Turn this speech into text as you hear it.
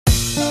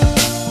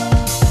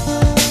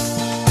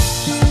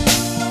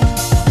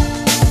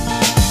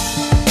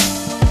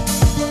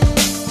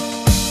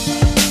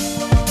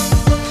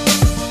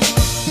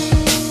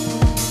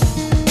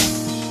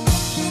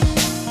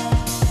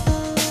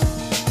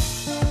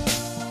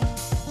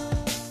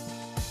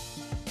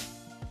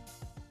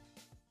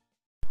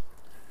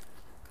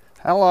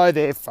Hello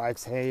there,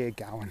 folks. How you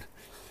going?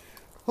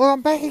 Well,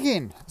 I'm back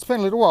again. It's been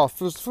a little while.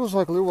 Feels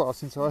like a little while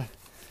since I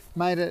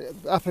made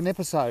up an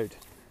episode.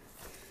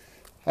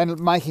 And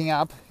making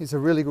up is a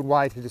really good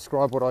way to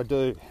describe what I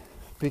do,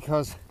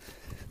 because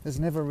there's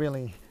never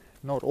really,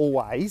 not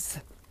always,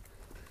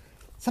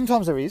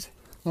 sometimes there is,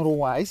 not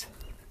always,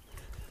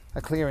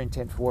 a clear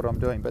intent for what I'm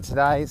doing. But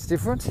today it's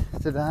different.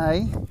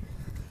 Today,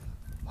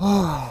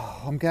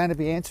 I'm going to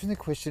be answering the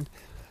question.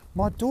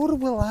 My daughter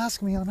will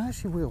ask me, I know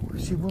she will.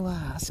 She will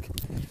ask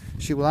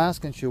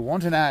and she'll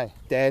want to know,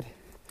 Dad,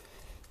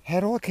 how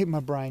do I keep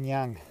my brain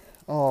young?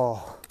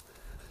 Oh,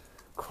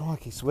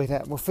 crikey,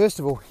 sweetheart. Well, first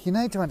of all, you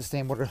need to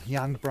understand what a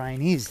young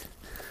brain is.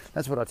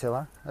 That's what I tell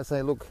her. I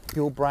say, look,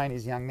 your brain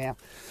is young now.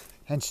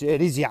 And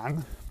it is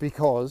young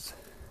because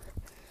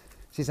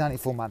she's only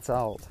 4 months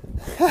old.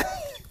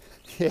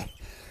 Yeah.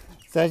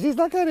 So she's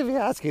not going to be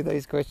asking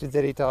these questions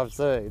anytime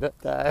soon.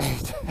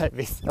 Don't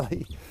be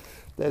silly.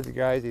 That's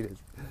craziness.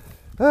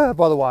 By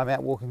the way, I'm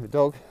out walking the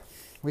dog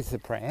with the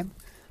pram,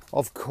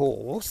 of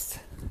course.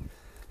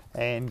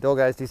 And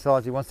Doggo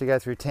decides he wants to go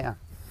through town.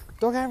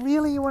 Doggo,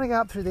 really? You want to go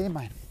up through there,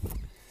 mate?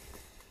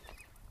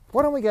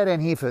 Why don't we go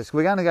down here first?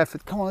 We're going to go for...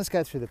 Come on, let's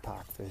go through the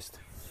park first.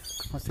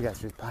 Let's go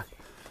through the park.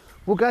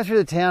 We'll go through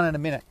the town in a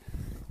minute.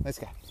 Let's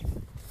go.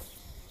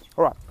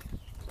 All right.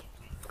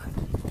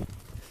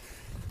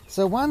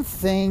 So one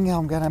thing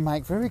I'm going to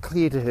make very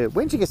clear to her,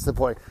 when she gets to the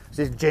point,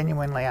 she's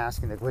genuinely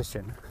asking the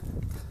question,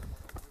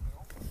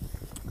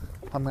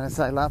 I'm going to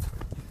say, love,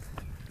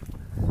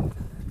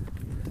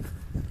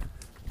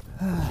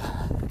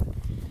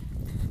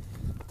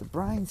 the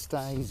brain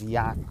stays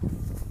young,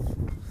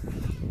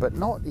 but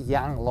not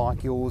young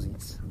like yours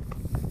is.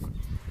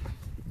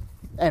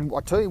 And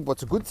I tell you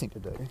what's a good thing to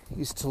do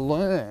is to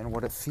learn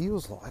what it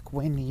feels like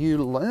when you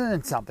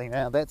learn something.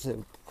 Now that's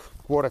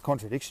what a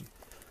contradiction.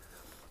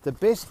 The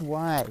best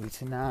way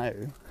to know,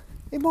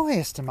 in my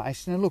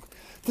estimation, and look,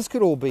 this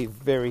could all be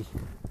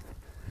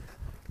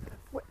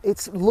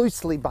it's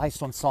loosely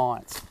based on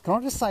science. Can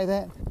I just say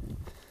that?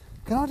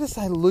 Can I just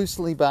say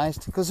loosely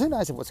based? Because who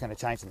knows what's going to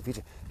change in the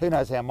future? Who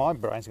knows how my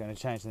brain's going to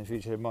change in the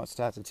future? It might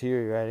start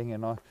deteriorating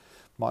and I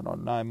might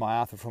not know my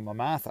Arthur from my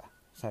Martha,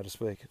 so to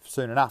speak,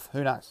 soon enough.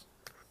 Who knows?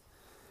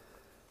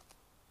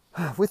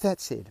 With that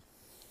said,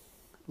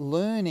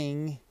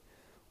 learning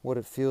what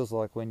it feels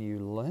like when you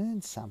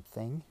learn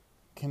something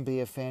can be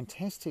a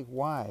fantastic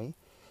way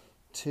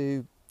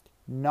to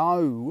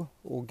know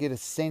or get a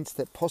sense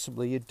that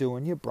possibly you're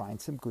doing your brain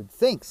some good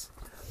things.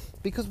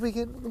 Because we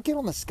get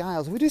on the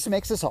scales, we do some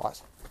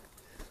exercise.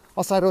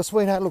 I'll say to her,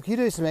 sweetheart, look, you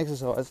do some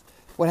exercise.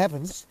 What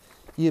happens?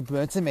 You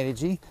burn some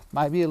energy,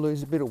 maybe you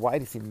lose a bit of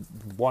weight if you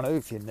want to,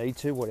 if you need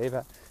to,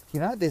 whatever. You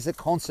know, there's a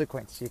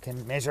consequence. You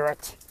can measure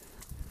it.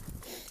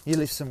 You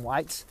lift some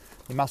weights,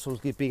 your muscles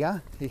get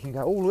bigger. You can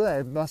go, oh, look,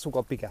 that muscle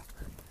got bigger.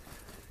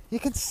 You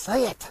can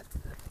see it.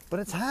 But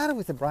it's harder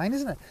with the brain,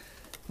 isn't it?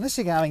 Unless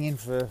you're going in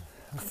for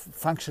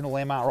functional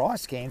MRI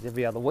scans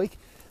every other week,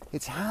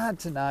 it's hard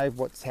to know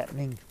what's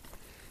happening.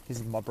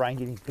 Is my brain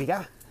getting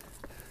bigger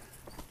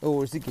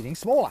or is it getting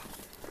smaller?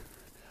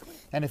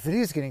 And if it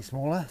is getting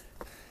smaller,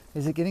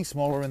 is it getting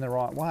smaller in the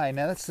right way?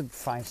 Now that's a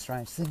funny,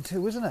 strange thing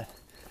too, isn't it?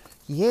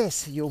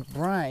 Yes, your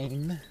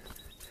brain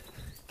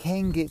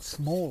can get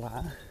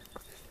smaller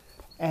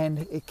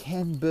and it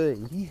can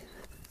be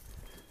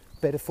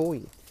better for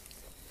you.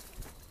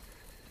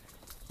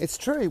 It's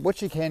true.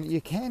 What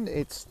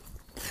it's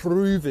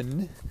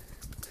proven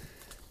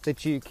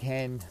that you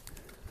can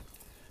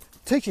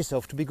teach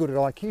yourself to be good at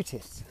IQ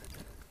tests.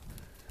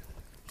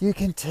 You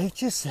can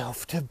teach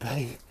yourself to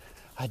be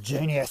a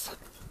genius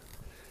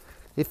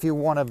if you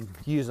want to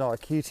use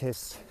IQ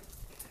tests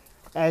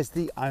as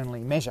the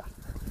only measure.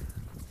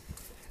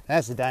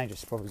 That's a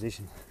dangerous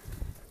proposition,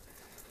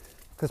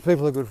 because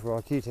people are good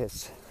for IQ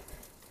tests.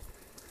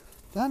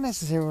 They're not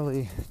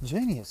necessarily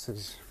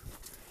geniuses.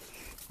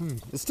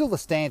 It's still the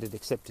standard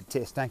accepted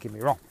test, don't get me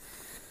wrong.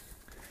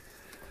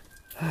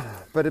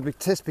 But a big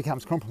test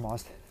becomes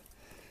compromised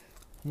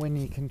when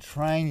you can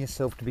train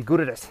yourself to be good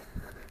at it.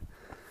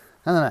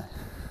 I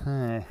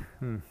don't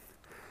know.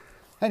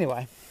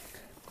 Anyway,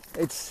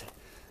 it's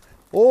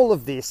all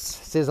of this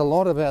says a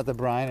lot about the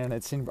brain and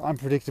its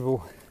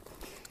unpredictable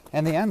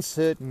and the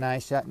uncertain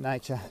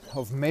nature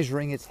of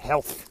measuring its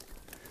health.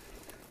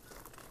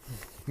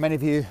 Many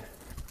of you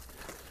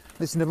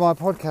listen to my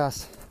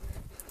podcast,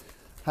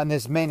 and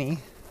there's many.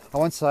 I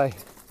won't say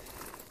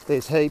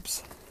there's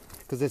heaps,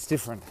 because it's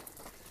different.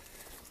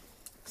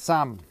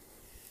 Some,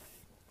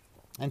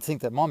 and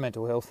think that my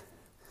mental health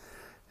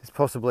is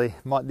possibly,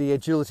 the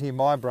agility of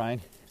my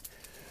brain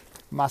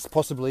must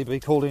possibly be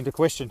called into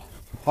question.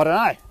 I don't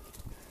know.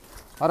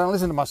 I don't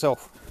listen to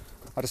myself.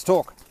 I just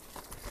talk.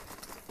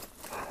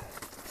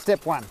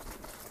 Step 1.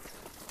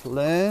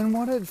 Learn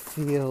what it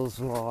feels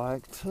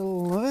like to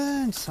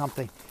learn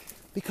something.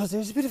 Because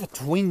there's a bit of a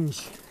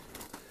twinge.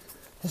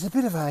 There's a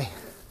bit of a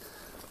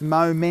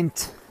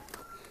moment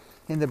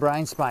in the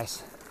brain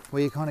space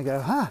where you kind of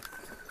go,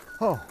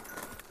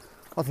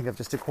 I think I've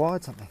just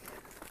acquired something.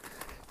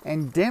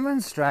 And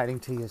demonstrating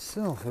to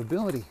yourself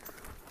ability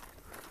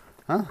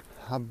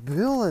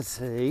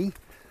ability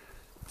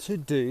to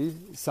do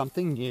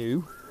something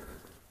new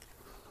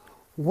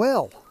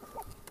well.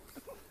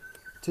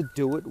 To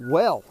do it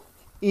well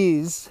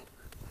is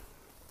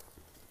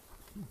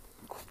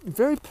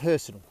very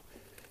personal.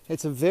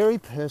 It's very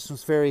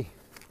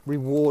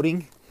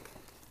rewarding,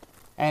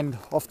 and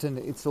often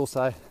it's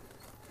also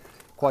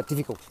quite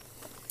difficult.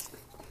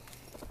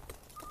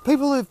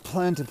 People who've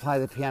learned to play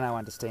the piano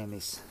understand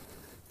this.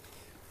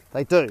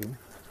 They do,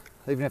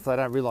 even if they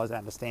don't realise they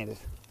understand it.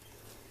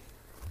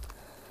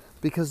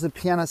 Because the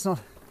piano,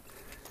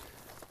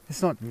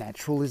 it's not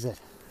natural, is it?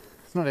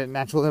 It's not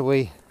natural that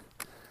we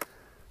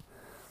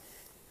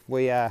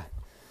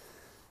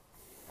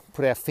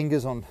put our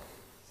fingers on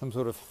some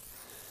sort of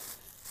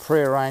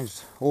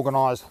prearranged,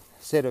 organised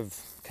set of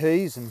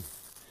keys and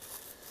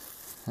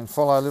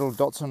follow little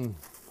dots on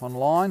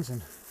lines,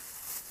 and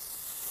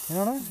you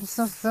know, it's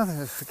not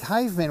if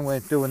cavemen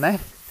weren't doing that.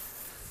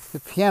 The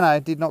piano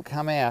did not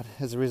come out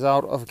as a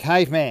result of a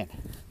caveman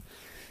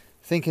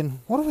thinking,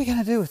 what are we going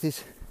to do with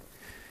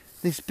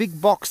this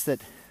big box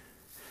that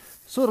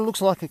sort of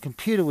looks like a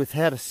computer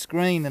without a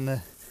screen, and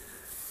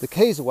the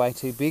keys are way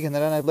too big and they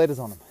don't have letters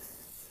on them.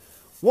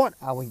 What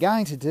are we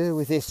going to do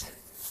with this?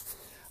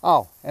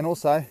 Oh, and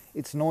also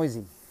it's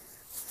noisy.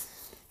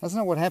 That's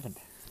not what happened,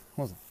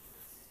 was it?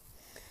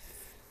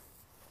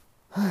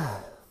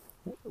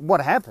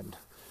 What happened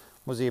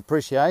was the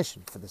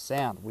appreciation for the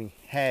sound we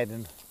had,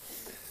 and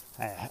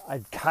a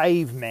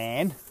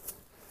caveman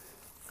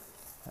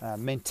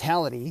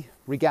mentality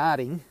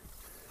regarding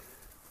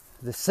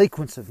the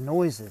sequence of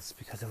noises,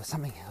 because there was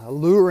something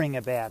alluring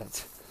about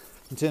it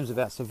in terms of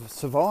our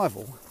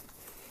survival.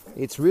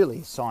 It's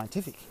really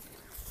scientific.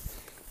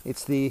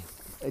 It's the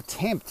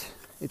attempt,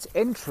 it's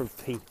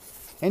entropy,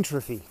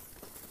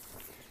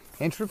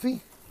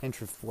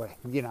 well,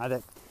 you know,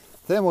 that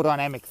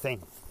thermodynamic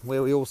thing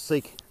where we all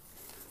seek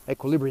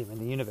equilibrium in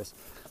the universe.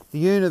 The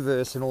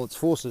universe and all its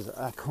forces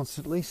are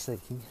constantly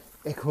seeking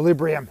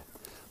equilibrium.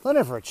 They'll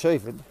never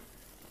achieve it,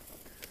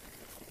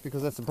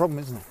 because that's the problem,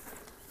 isn't it?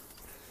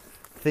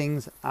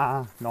 Things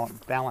are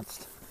not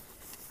balanced.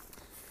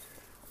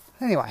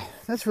 Anyway,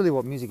 that's really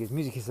what music is.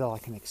 Music is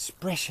like an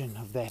expression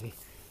of that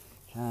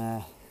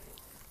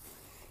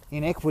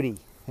inequity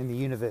in the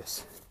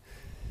universe.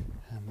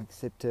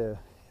 Except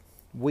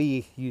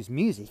we use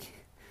music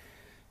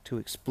to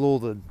explore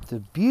the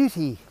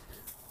beauty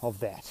of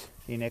that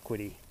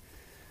inequity,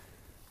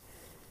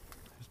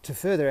 to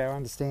further our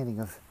understanding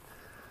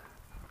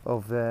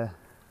of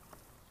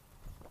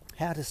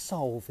how to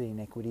solve the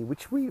inequity,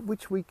 which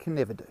we can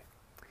never do.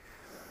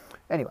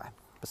 Anyway,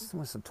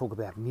 let's talk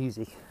about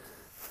music.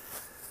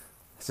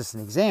 It's just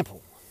an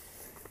example.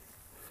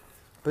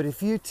 But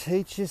if you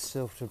teach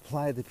yourself to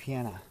play the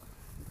piano,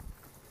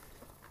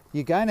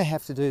 you're going to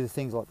have to do the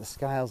things like the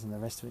scales and the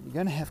rest of it. You're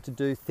going to have to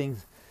do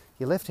things.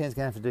 Your left hand's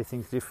going to have to do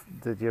things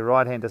that your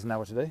right hand doesn't know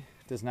what to do,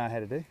 doesn't know how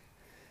to do,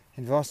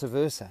 and vice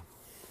versa.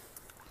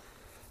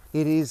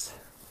 It is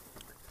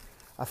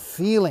a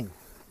feeling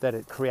that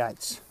it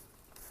creates.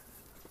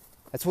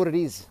 That's what it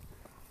is.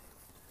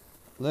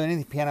 Learning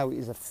the piano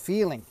is a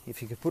feeling.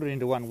 If you could put it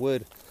into one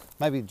word,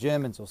 maybe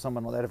Germans or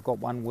someone like that have got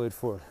one word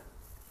for it.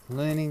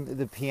 Learning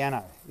the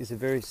piano is a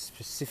very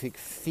specific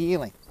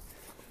feeling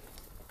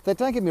that,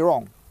 don't get me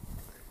wrong,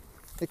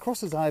 it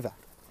crosses over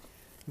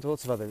into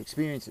lots of other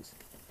experiences.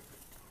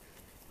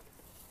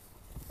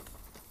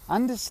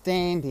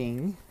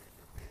 Understanding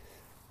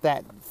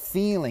that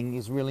feeling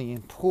is really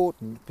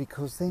important,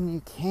 because then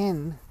you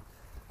can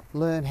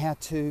learn how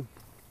to,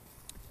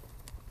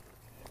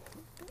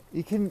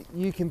 you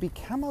can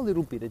become a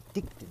little bit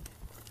addicted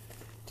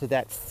to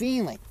that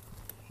feeling,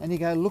 and you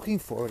go looking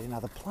for it in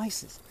other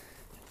places.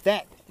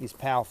 That is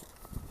powerful.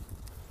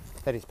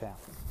 That is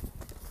powerful.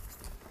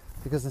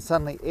 Because then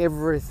suddenly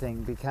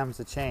everything becomes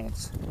a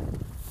chance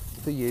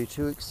for you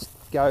to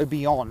go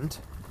beyond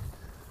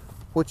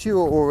what you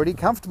are already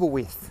comfortable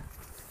with.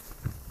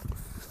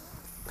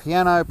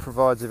 Piano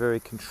provides a very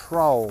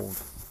controlled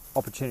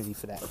opportunity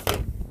for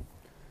that.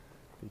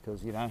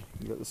 Because, you know,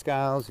 you've got the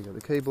scales, you've got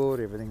the keyboard,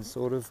 everything's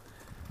sort of...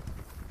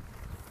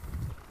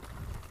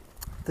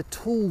 The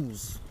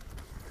tools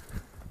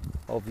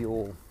of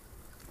your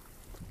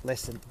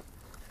lesson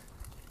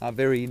are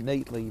very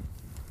neatly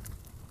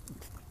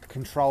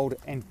controlled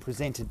and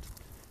presented.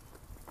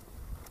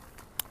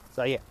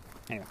 So yeah,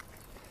 anyway.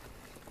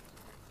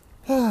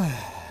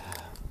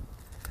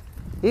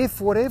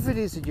 If whatever it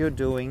is that you're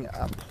doing,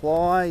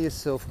 apply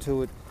yourself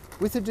to it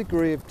with a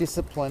degree of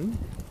discipline,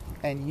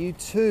 and you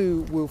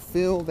too will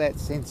feel that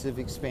sense of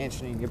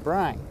expansion in your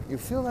brain. You'll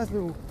feel those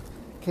little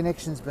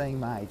connections being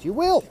made. You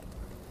will.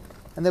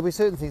 And there'll be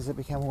certain things that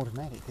become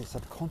automatic. They're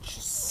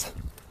subconscious.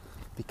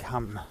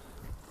 Become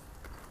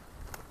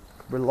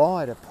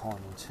relied upon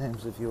in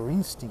terms of your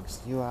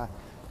instincts. You are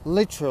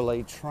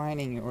literally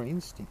training your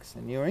instincts,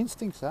 and your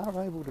instincts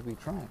are able to be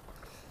trained.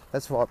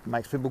 That's what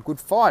makes people good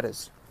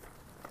fighters.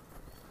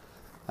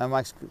 And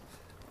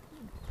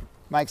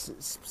makes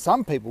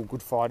some people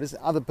good fighters,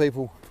 other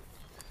people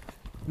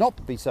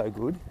not be so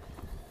good.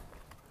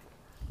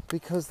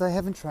 because they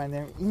haven't trained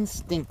their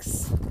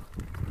instincts.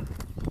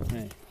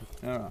 Yeah.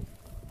 All right.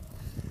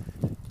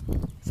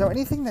 So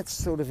anything that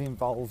sort of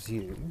involves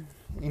you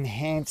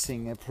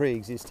enhancing a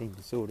pre-existing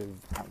sort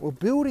of,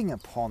 building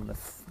upon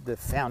the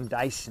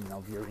foundation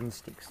of your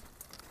instincts.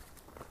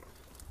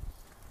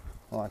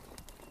 Like,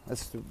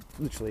 that's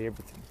literally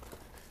everything.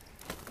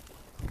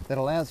 That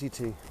allows you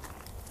to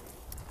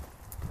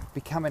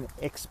become an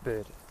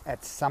expert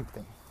at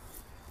something.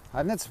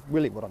 And that's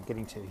really what I'm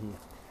getting to here,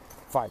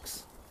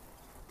 folks.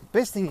 The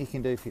best thing you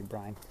can do for your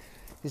brain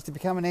is to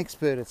become an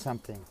expert at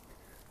something.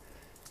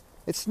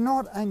 It's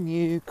not a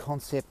new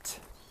concept.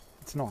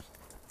 It's not.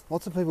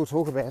 Lots of people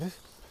talk about it.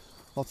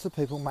 Lots of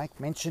people make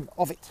mention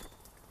of it.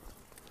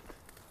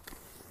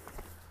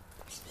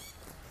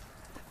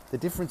 The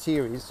difference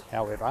here is,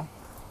 however,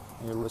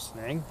 you're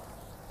listening,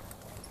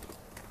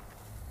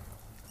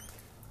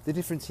 the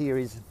difference here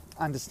is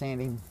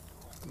understanding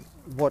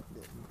what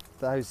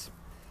those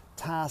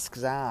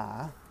tasks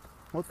are,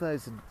 what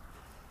those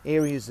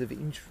areas of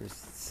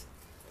interests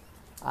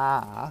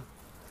are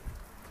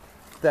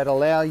that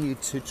allow you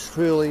to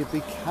truly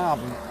become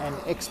an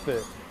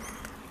expert.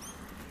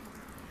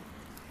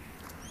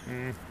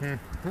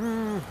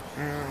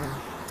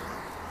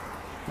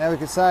 Now we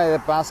could say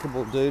that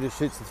basketball dude who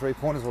shoots the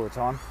 3-pointers all the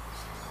time,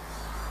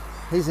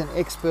 he's an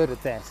expert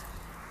at that.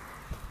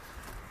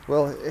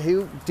 Well,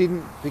 he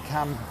didn't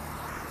become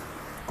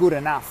good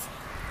enough.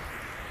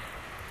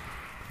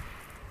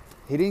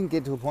 He didn't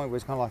get to a point where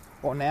it's kind of like,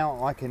 oh,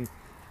 now I can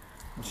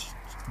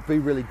be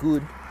really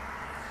good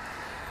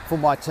for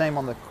my team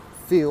on the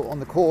field, on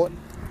the court,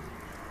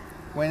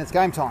 when it's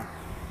game time.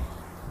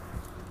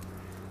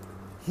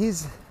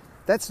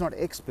 That's not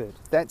expert,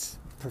 that's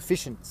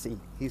proficiency.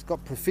 He's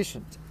got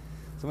proficient.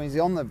 So when he's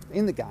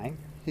in the game,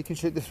 he can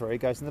shoot the 3,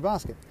 goes in the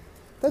basket.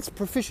 That's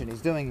proficient,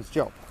 he's doing his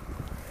job.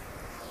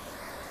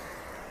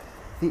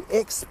 The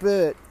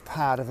expert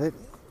part of it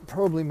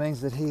probably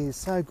means that he is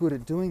so good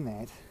at doing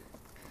that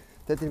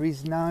there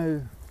is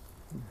no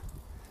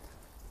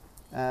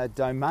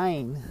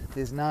domain,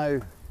 there's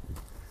no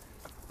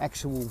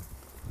actual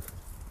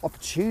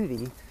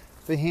opportunity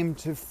for him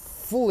to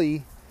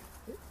fully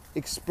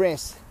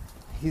express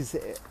his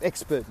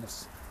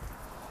expertness,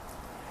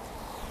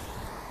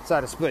 so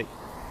to speak.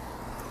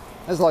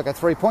 It's like a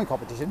 3-point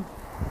competition,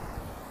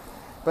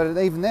 but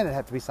even then it'd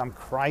have to be some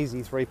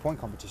crazy 3-point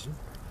competition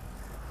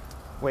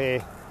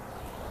where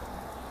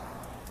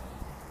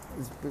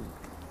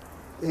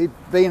he'd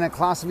be in a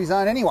class of his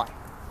own anyway.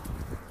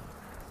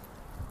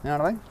 You know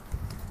what I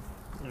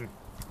mean?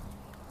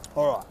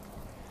 Alright.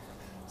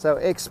 So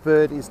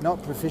expert is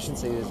not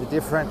proficiency, there's a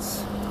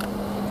difference.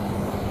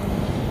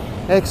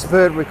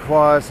 Expert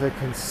requires a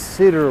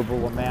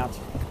considerable amount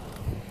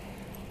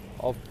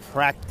of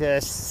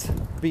practice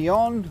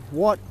beyond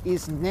what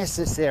is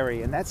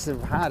necessary, and that's the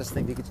hardest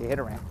thing to get your head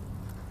around.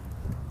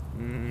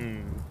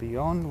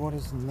 Beyond what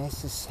is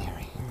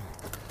necessary.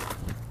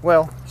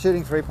 Well,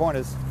 shooting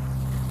 3-pointers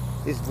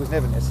was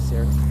never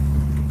necessary.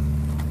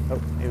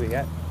 Oh, here we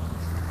go.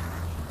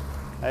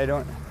 How you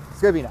doing?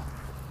 Scooby now.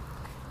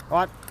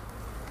 Right.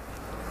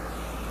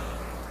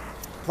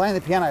 Playing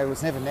the piano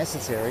was never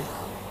necessary.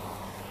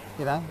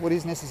 You know, what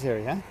is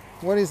necessary, huh?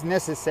 What is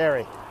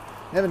necessary?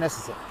 Never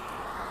necessary.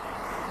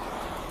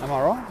 Am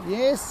I right?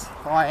 Yes,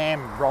 I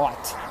am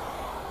right.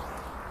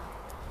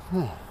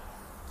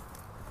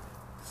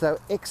 So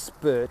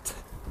expert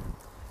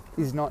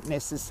is not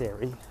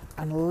necessary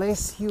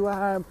unless you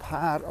are a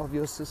part of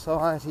your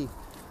society.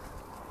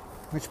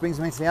 Which brings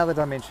me to the other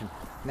dimension.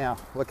 Now,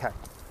 okay,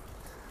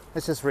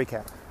 let's just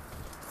recap.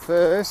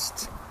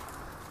 First,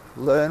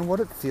 learn what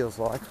it feels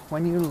like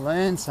when you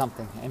learn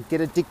something and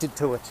get addicted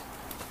to it.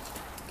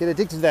 Get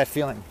addicted to that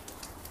feeling,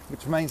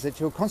 which means that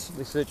you're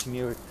constantly searching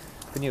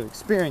for new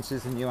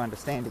experiences and new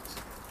understandings.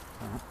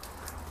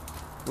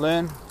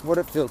 Learn what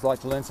it feels like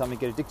to learn something,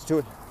 get addicted to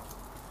it.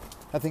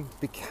 I think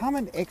become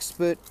an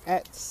expert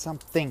at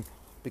something.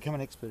 Become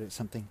an expert at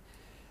something.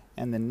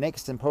 And the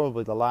next and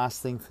probably the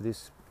last thing for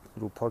this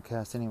little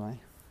podcast anyway,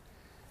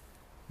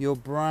 your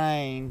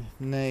brain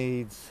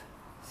needs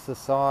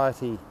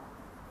society.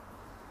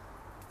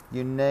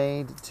 You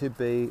need to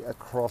be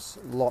across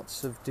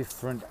lots of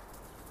different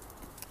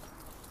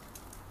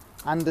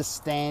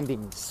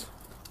understandings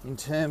in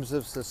terms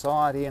of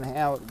society and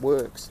how it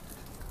works.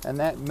 And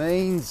that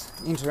means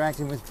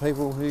interacting with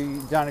people who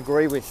you don't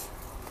agree with.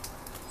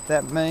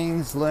 That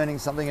means learning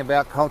something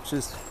about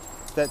cultures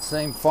that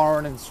seem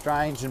foreign and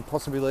strange and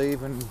possibly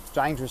even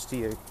dangerous to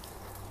you.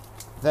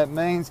 That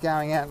means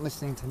going out and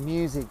listening to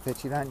music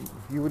that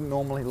you wouldn't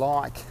normally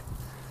like,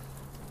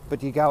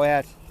 but you go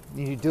out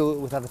and you do it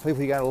with other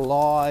people. You go to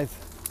live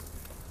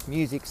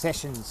music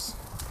sessions,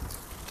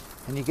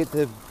 and you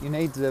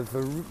need the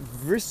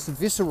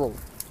visceral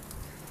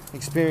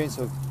experience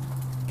of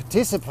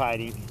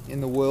participating in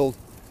the world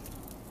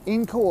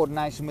in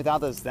coordination with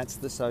others. That's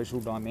the social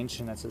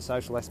dimension, that's the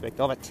social aspect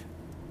of it.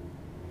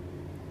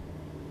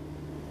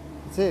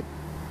 That's it.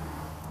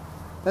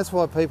 That's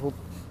why you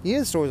hear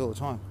the stories all the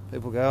time.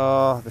 People go,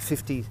 oh, the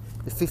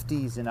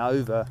 50s and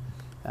over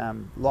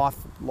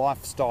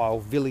lifestyle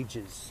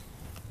villages.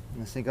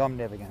 And I think, I'm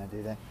never going to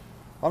do that.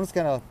 I'm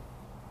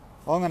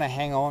going to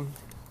hang on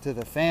to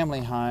the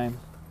family home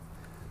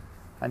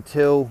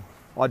until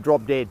I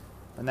drop dead,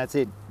 and that's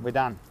it. We're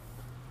done.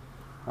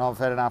 I've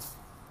had enough.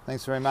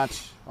 Thanks very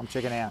much. I'm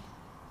checking out.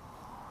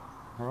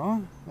 All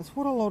right? That's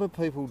what a lot of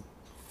people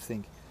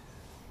think.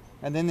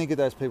 And then they get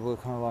those people who are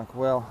kind of like,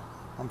 well,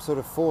 I'm sort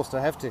of forced.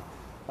 I haven't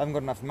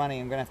got enough money.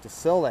 I'm going to have to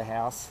sell the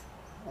house.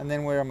 And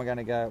then where am I going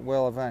to go?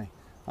 Well,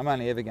 I'm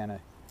only ever going to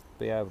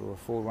be able to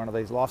afford one of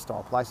these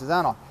lifestyle places,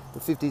 aren't I? The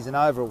 50s and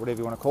over, or whatever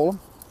you want to call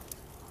them.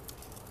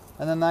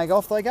 And then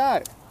off they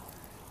go.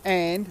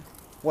 And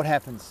what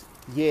happens?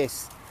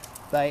 Yes,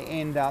 they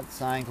end up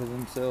saying to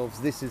themselves,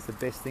 this is the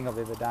best thing I've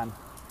ever done.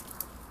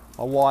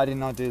 Or why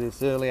didn't I do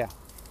this earlier?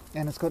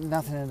 And it's got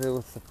nothing to do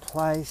with the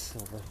place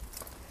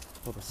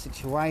or the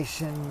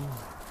situation.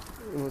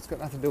 It's got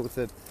nothing to do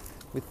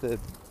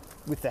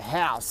with the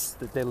house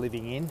that they're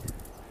living in.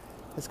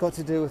 It's got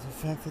to do with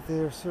the fact that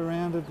they're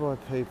surrounded by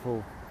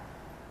people.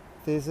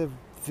 There's a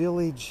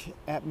village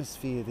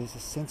atmosphere. There's a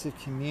sense of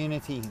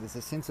community. There's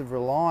a sense of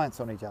reliance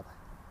on each other.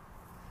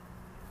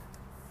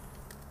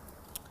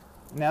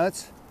 Now that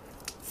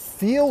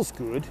feels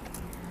good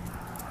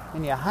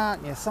in your heart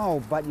and your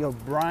soul, but your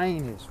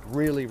brain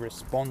really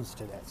responds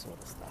to that sort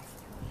of stuff.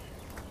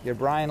 Your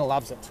brain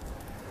loves it.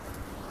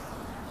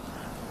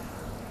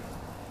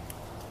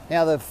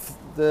 Now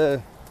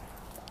the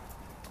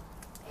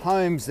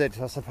homes that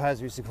I suppose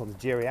we used to call the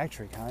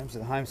geriatric homes,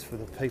 the homes for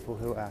the people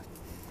who are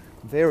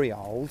very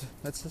old,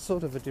 that's a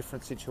sort of a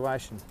different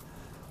situation.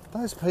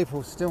 Those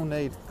people still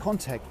need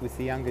contact with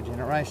the younger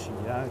generation,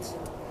 you know.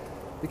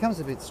 It becomes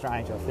a bit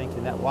strange, I think,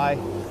 in that way.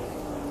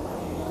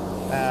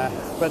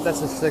 But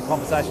that's just a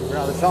conversation for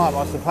another time,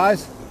 I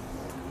suppose.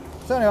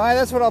 So anyway,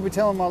 that's what I'll be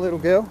telling my little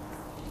girl.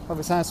 I'll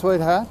be saying,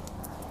 sweetheart,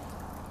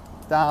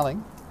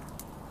 darling,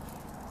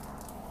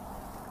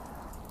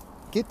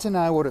 get to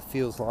know what it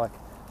feels like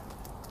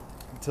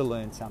to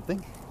learn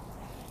something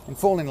and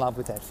fall in love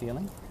with that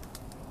feeling.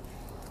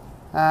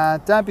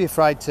 Don't be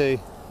afraid to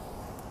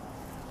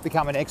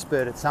become an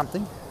expert at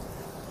something,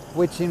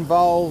 which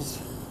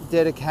involves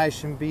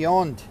dedication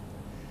beyond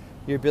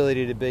your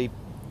ability to be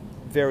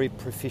very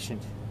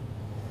proficient.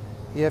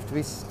 You have to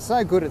be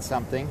so good at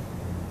something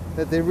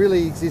that there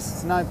really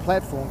exists no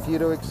platform for you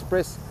to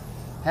express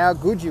how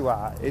good you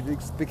are. It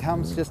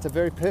becomes just a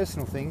very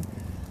personal thing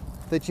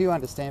that you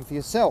understand for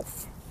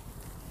yourself.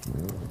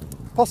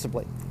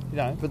 Possibly, you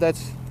know, but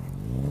that's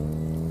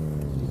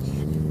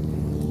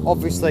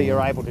obviously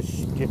you're able to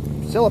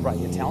celebrate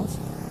your talents.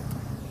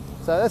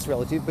 So that's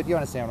relative, but you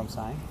understand what I'm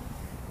saying.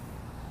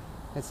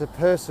 It's a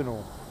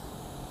personal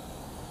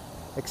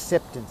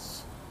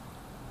acceptance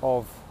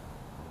of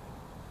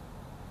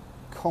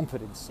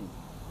competency.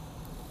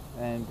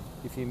 And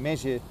if you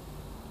measure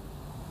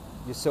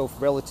yourself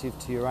relative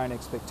to your own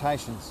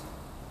expectations,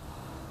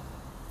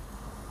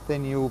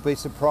 then you will be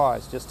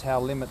surprised just how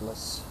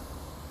limitless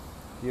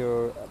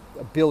your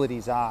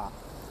abilities are.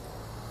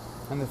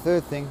 And the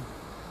third thing,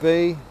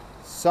 be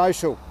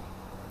social.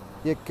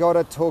 You've got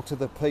to talk to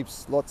the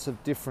peeps, lots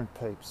of different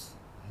peeps,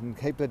 and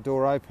keep the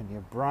door open.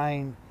 Your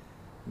brain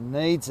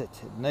needs it.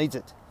 It needs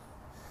it.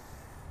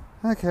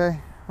 Okay,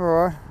 all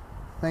right.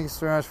 Thanks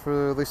very much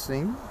for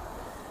listening,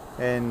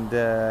 and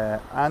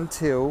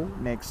until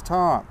next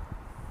time.